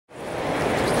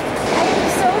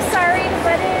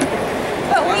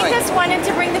just wanted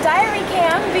to bring the diary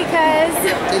cam because...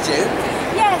 Did you?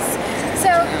 Yes.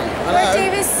 So, Warwick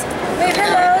Davis, wave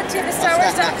hello to the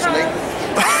StarWars.com.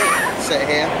 Sit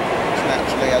here,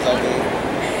 naturally, as I do.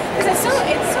 It's so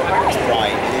bright. It's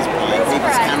bright, it is bright.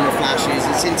 People's camera flashes,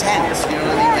 it's intense, you know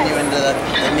what I mean? When you're under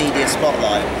the media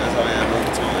spotlight, as I am all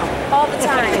the time. All the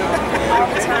time. All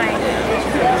the time.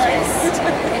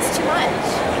 It's too much.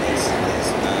 It is.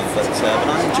 But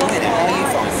I'm enjoying it. How are you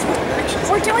finding it?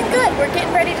 We're doing good. We're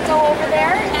getting ready to go over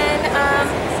there, and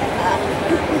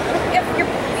you have your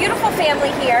beautiful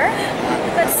family here.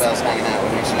 Annabelle's hanging out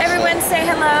with me. Everyone say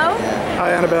hello. Yeah.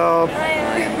 Hi, Annabelle. Hi.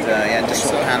 And just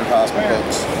sort of hand pass my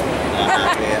books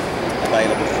here,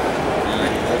 available.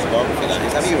 Autobiography, that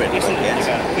is. Have you written a book yet?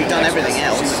 You've done everything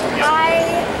else. I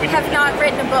have not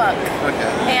written a book,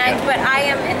 Okay. but I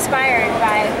am inspired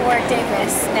by Warwick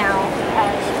Davis now.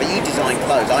 But you design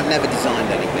clothes. I've never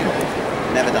designed anything.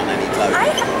 Never done any clothes.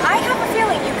 I have a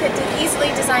feeling you could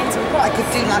easily design some books. I could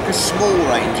do like a small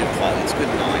range of clothes,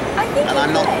 couldn't I? I think and you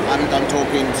I'm not. could. I'm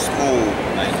talking small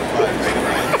range of clothes. Big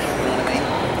range. You know what I mean?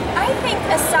 I think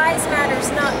a size matters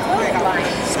not clothing line.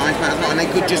 Size matters not, and they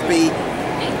could just be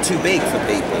too big for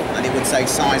people, and it would say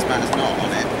size matters not on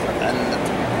it, and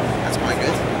that's quite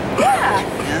good. Yeah.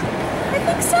 Yeah. I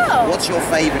think so. What's your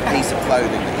favourite piece of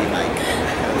clothing that you make?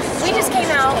 We just came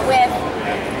out with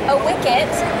a Wicket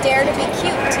Dare to Be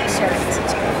Cute t-shirt.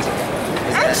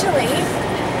 Actually,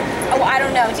 I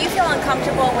don't know. Do you feel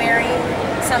uncomfortable wearing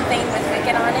something with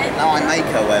Wicket on it? No, I make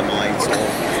her wear my sort of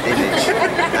image,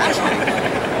 actually.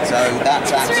 So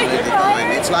that's absolutely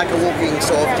fine. It's like a walking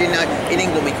sort of, do you know, in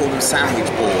England we call them sandwich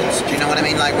boards. Do you know what I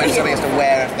mean? Like when somebody has to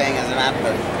wear a thing as an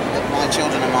advert. My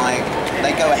children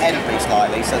they go ahead of me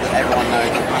slightly so that everyone knows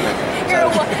I'm coming.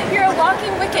 You're a walking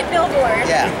Wicket billboard.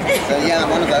 Yeah. So yeah,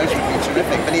 one of those would be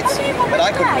terrific. But I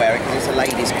couldn't wear it because it's a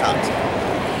ladies' cut.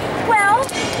 Well,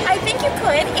 I think you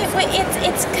could.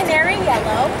 It's canary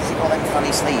yellow. See all them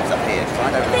funny sleeves up here? I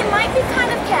don't know. They might be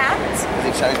kind of capped. Because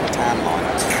it shows my tan line.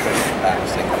 That's pretty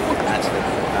embarrassing, actually.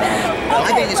 I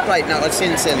think it's great. No,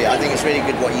 sincerely, I think it's really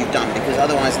good what you've done, because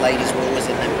otherwise ladies were always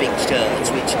in their big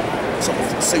shirts, which sort of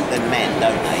suit the men,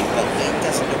 don't they? But it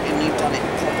doesn't look, and you've done it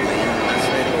properly, and that's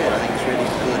really good. I think it's really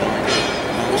good idea.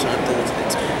 I wish I'd thought of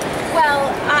it.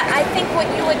 Well, I think what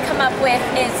you would come up with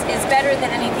is better than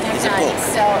anything I've done.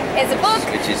 So, it's a book.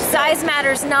 Size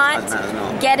matters not. Size matters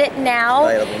not. Get it now.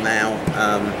 Available now.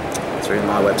 Through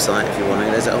my website if you want to.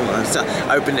 There's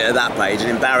opened it at that page, an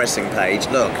embarrassing page.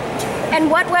 Look. And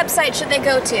what website should they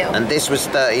go to? And this was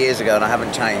 30 years ago, and I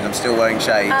haven't changed. I'm still wearing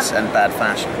shades and bad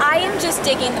fashion. I am just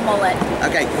digging the mullet.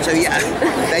 Okay, so yeah,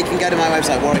 they can go to my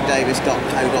website,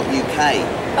 warwickdavis.co.uk.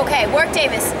 Okay,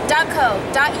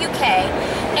 warwickdavis.co.uk.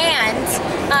 And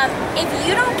if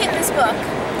you don't get this book,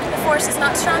 the force is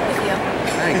not strong with you.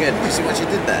 Very good. You see what you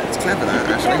did there? It's clever, that,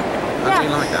 actually. I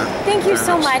do like that. Thank you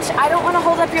so much. I don't want to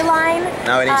hold up your line.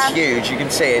 No, and it's huge. You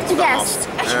can see it's vast.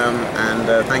 And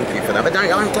thank you for that. But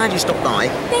I'm glad you stopped by,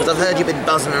 because I've heard you've been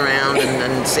buzzing around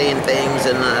and seeing things,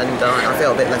 and I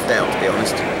feel a bit left out, to be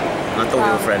honest. And I thought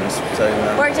we were friends. So.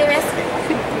 Warwick Davis,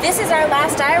 this is our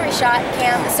last diary shot,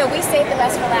 Cam. So we saved the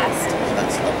best for last.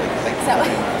 That's lovely. Thank you. So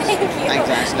thank you. Thanks,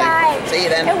 Ashley. Bye. See you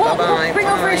then. And we'll Bye-bye. bring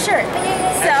over a shirt.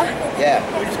 So. Yeah.